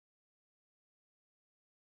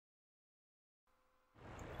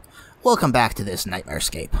Welcome back to this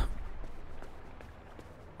nightmarescape.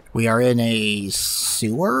 We are in a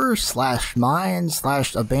sewer slash mine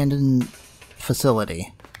slash abandoned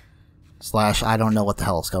facility slash I don't know what the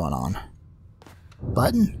hell is going on.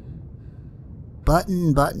 Button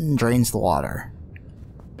drains the water.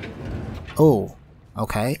 Oh,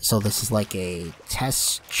 okay, so this is like a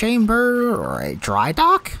test chamber or a dry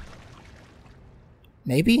dock?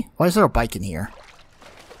 Maybe? Why is there a bike in here?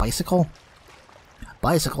 Bicycle?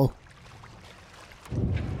 Bicycle.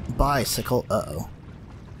 Bicycle. Uh-oh.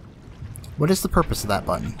 What is the purpose of that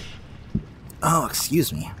button? Oh,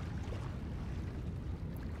 excuse me.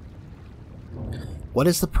 What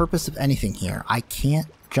is the purpose of anything here? I can't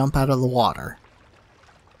jump out of the water.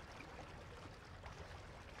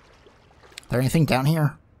 Is there anything down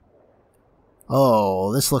here?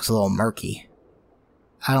 Oh, this looks a little murky.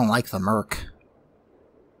 I don't like the murk.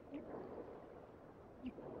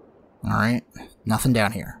 Alright, nothing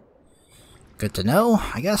down here. Good to know,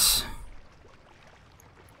 I guess.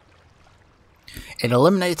 It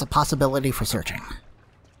eliminates a possibility for searching.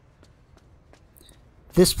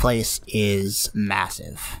 This place is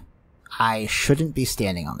massive. I shouldn't be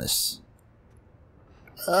standing on this.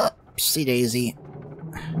 Oopsie daisy.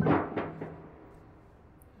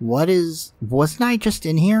 What is... Wasn't I just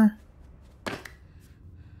in here?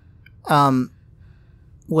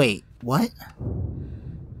 Wait, what?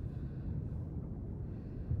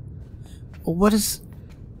 What is...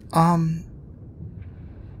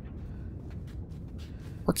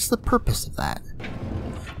 What's the purpose of that?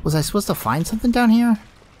 Was I supposed to find something down here?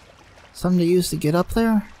 Something to use to get up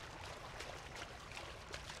there?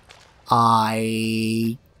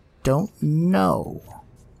 I... don't know.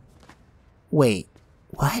 Wait,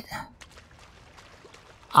 what?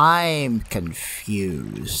 I'm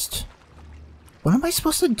confused. What am I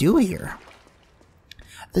supposed to do here?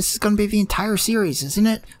 This is gonna be the entire series, isn't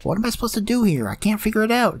it? What am I supposed to do here? I can't figure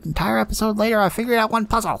it out. Entire episode later, I figured out one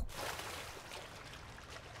puzzle.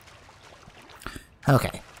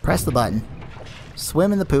 Okay, press the button.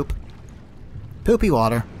 Swim in the poop. Poopy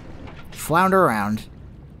water. Flounder around.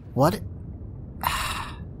 What?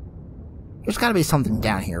 There's gotta be something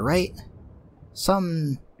down here, right?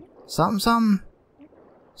 Something.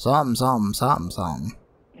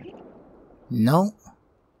 No.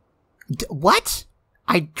 What?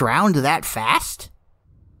 I drowned that fast?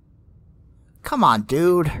 Come on,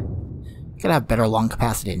 dude. You gotta have better lung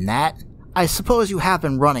capacity than that. I suppose you have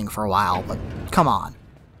been running for a while, but come on.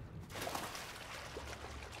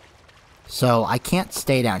 So, I can't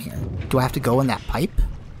stay down here. Do I have to go in that pipe?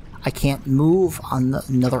 I can't move on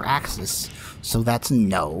another axis, so that's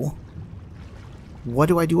no. What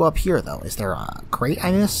do I do up here, though? Is there a crate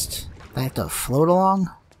I missed that I have to float along?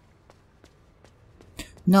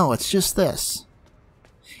 No, it's just this.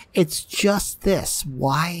 It's just this.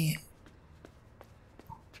 Why?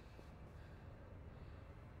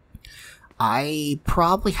 I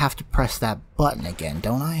probably have to press that button again,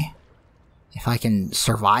 don't I? If I can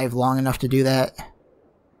survive long enough to do that.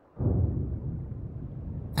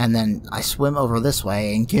 And then I swim over this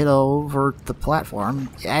way and get over the platform.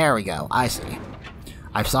 There we go. I see.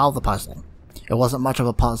 I've solved the puzzle. It wasn't much of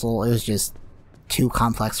a puzzle. It was just too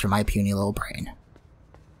complex for my puny little brain.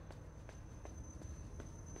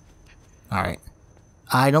 Alright.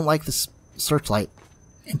 I don't like the searchlight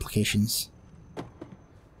implications.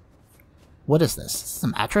 What is this? Is this a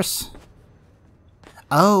mattress?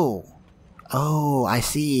 Oh! Oh, I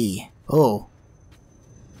see. Oh.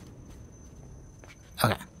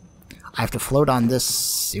 Okay. I have to float on this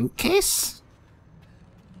suitcase?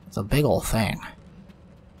 It's a big old thing.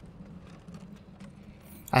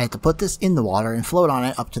 I have to put this in the water and float on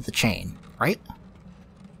it up to the chain, right?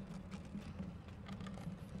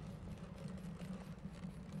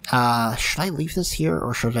 Should I leave this here,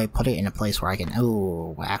 or should I put it in a place where I can...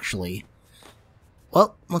 Oh, actually...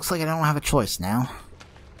 Well, looks like I don't have a choice now.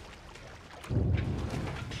 At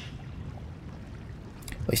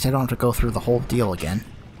least I don't have to go through the whole deal again.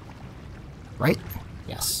 Right?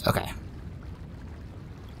 Yes, okay.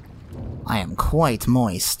 I am quite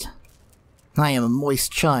moist. I am a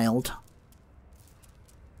moist child.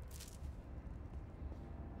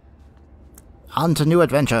 On to new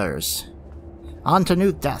adventures. On to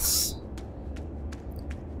new deaths.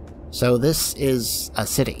 So this is a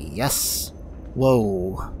city, yes?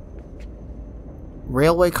 Whoa.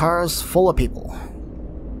 Railway cars full of people.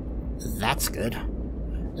 That's good.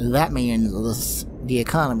 That means the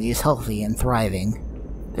economy is healthy and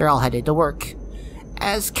thriving. They're all headed to work.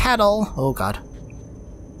 As cattle. Oh god.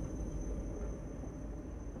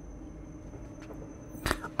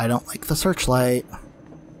 I don't like the searchlight.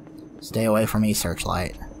 Stay away from me,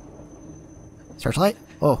 searchlight. Searchlight?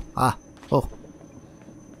 oh, ah, oh.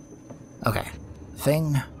 Okay.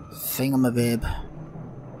 Thingamabib.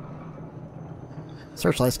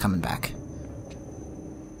 Searchlight's coming back.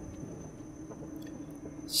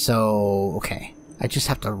 So, okay. I just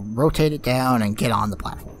have to rotate it down and get on the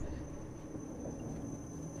platform.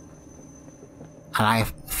 And I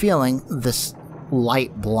have a feeling this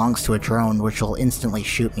light belongs to a drone, which will instantly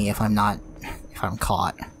shoot me if I'm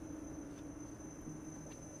caught.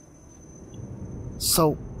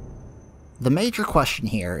 So, the major question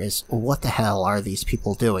here is, what the hell are these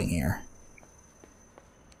people doing here?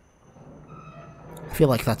 I feel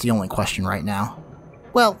like that's the only question right now.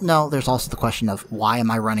 Well, no, there's also the question of, why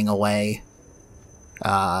am I running away?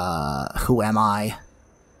 Who am I?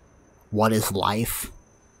 What is life?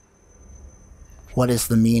 What is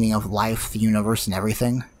the meaning of life, the universe, and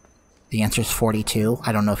everything? The answer is 42.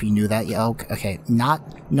 I don't know if you knew that yet. Oh, okay, no.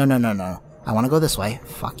 I want to go this way.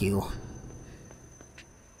 Fuck you.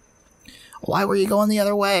 Why were you going the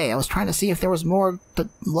other way? I was trying to see if there was more to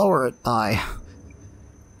lower it by.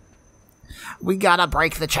 We gotta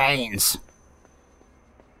break the chains.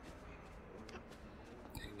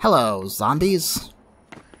 Hello, zombies.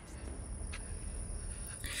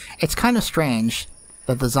 It's kind of strange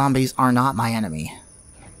that the zombies are not my enemy.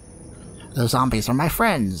 The zombies are my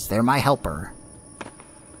friends. They're my helper.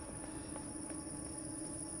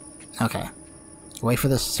 Okay. Wait for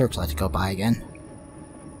this searchlight to go by again.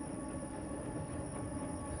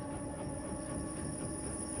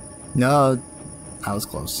 No, that was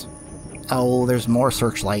close. Oh, there's more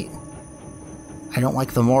searchlight. I don't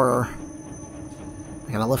like the more.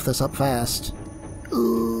 I gotta lift this up fast.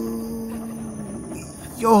 Ooh.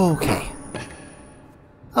 Okay.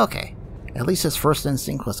 Okay. At least his first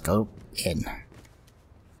instinct was go in.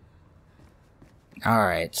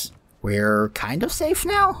 Alright. We're kind of safe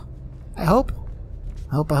now? I hope.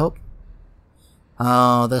 I hope.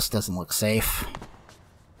 Oh, this doesn't look safe.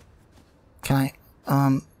 Can I,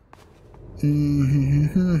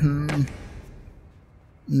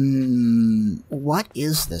 what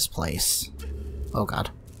is this place? Oh god.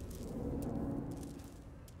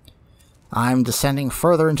 I'm descending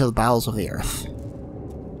further into the bowels of the earth.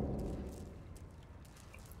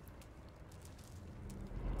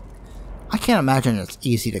 I can't imagine it's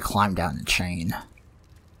easy to climb down a chain.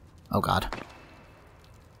 Oh god.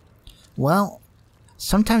 Well,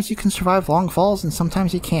 sometimes you can survive long falls and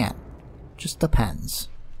sometimes you can't. Just depends.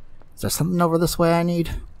 Is there something over this way I need?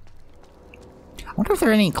 I wonder if there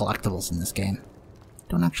are any collectibles in this game.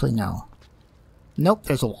 Don't actually know. Nope,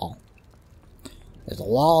 there's a wall. There's a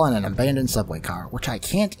wall and an abandoned subway car, which I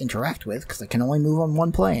can't interact with because I can only move on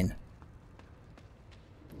one plane.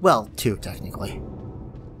 Well, two, technically.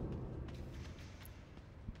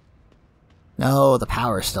 No, the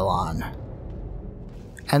power's still on.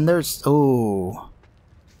 And there's... ooh.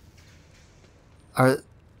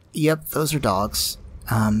 Yep, those are dogs.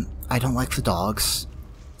 I don't like the dogs.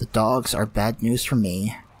 The dogs are bad news for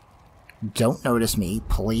me. Don't notice me,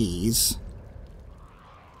 please.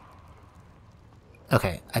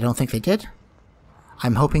 Okay, I don't think they did.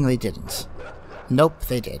 I'm hoping they didn't. Nope,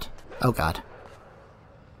 they did. Oh god.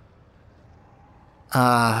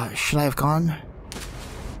 Should I have gone?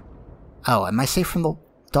 Oh, am I safe from the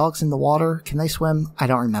dogs in the water? Can they swim? I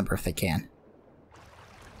don't remember if they can.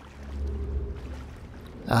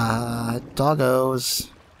 Doggos.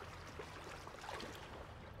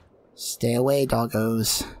 Stay away,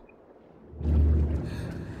 doggos.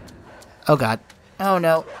 Oh god. Oh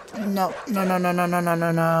no. No.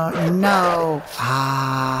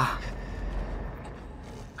 Ah.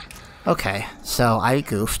 Okay, so I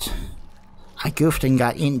goofed. I goofed and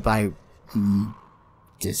got eaten by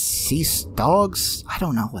deceased dogs? I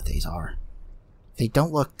don't know what these are. They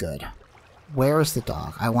don't look good. Where is the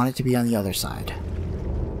dog? I want it to be on the other side.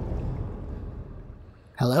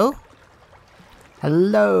 Hello?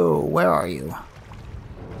 Hello, where are you?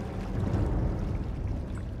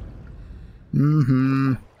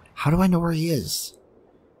 How do I know where he is?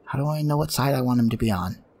 How do I know what side I want him to be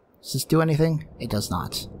on? Does this do anything? It does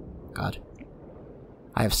not. God.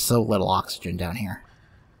 I have so little oxygen down here.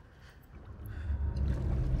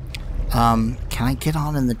 Can I get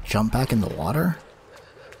on and jump back in the water?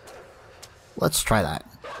 Let's try that.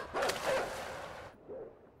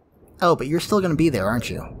 Oh, but you're still gonna be there, aren't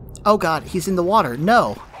you? Oh god, he's in the water.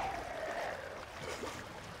 No!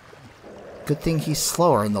 Good thing he's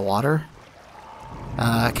slower in the water.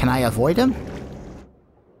 Can I avoid him?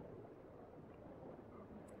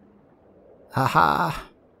 Haha.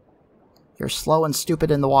 You're slow and stupid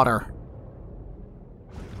in the water.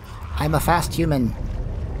 I'm a fast human.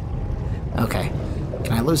 Okay.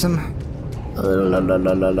 Can I lose him?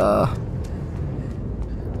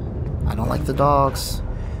 don't like the dogs.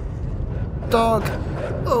 Dog!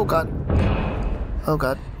 Oh god. Oh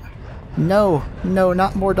god. No! No,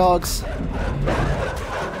 not more dogs.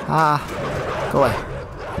 Ah. Go away.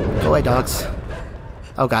 Go away, dogs.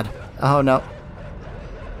 Oh god. Oh no.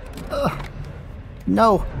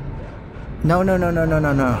 No! No, no, no, no, no,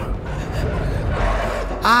 no, no.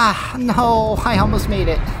 Ah! No! I almost made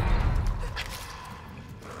it.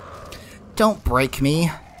 Don't break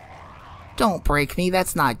me. Don't break me,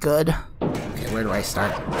 that's not good. Okay, where do I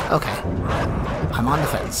start? Okay. I'm on the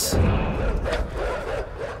fence.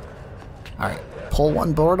 Alright, pull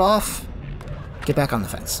one board off. Get back on the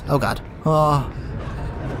fence. Oh god. Oh.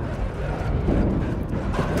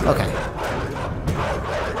 Okay.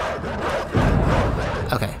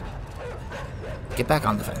 Okay. Get back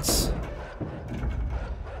on the fence.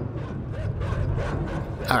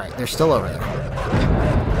 Alright, they're still over there.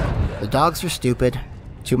 The dogs are stupid.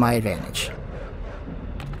 To my advantage.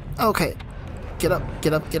 Okay. Get up,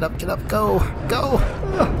 get up, get up, get up. Go! Go!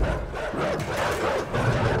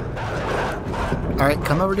 Alright,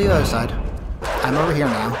 come over to the other side. I'm over here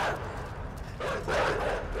now.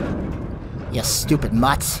 You stupid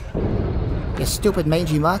mutts. You stupid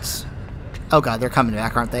mangy mutts. Oh god, they're coming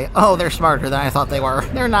back, aren't they? Oh, they're smarter than I thought they were.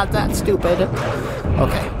 They're not that stupid.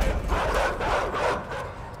 Okay.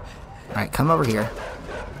 Alright, come over here.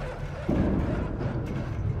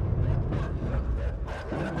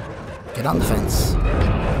 Get on the fence.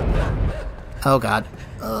 Oh god.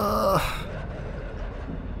 I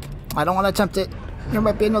don't want to attempt it. There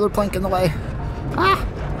might be another plank in the way. Ah!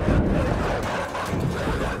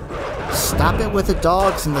 Stop it with the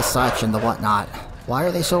dogs and the such and the whatnot. Why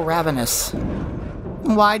are they so ravenous?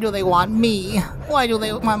 Why do they want me? Why do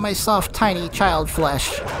they want my soft, tiny child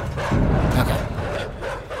flesh? Okay.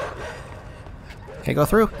 Can I go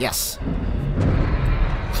through? Yes.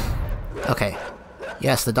 Okay.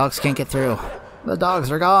 Yes, the dogs can't get through. The dogs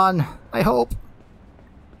are gone. I hope.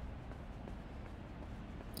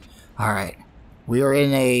 Alright. We are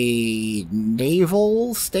in a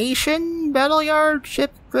naval station? Battle yard?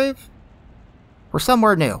 Ship grave? We're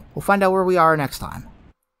somewhere new. We'll find out where we are next time.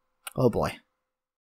 Oh boy.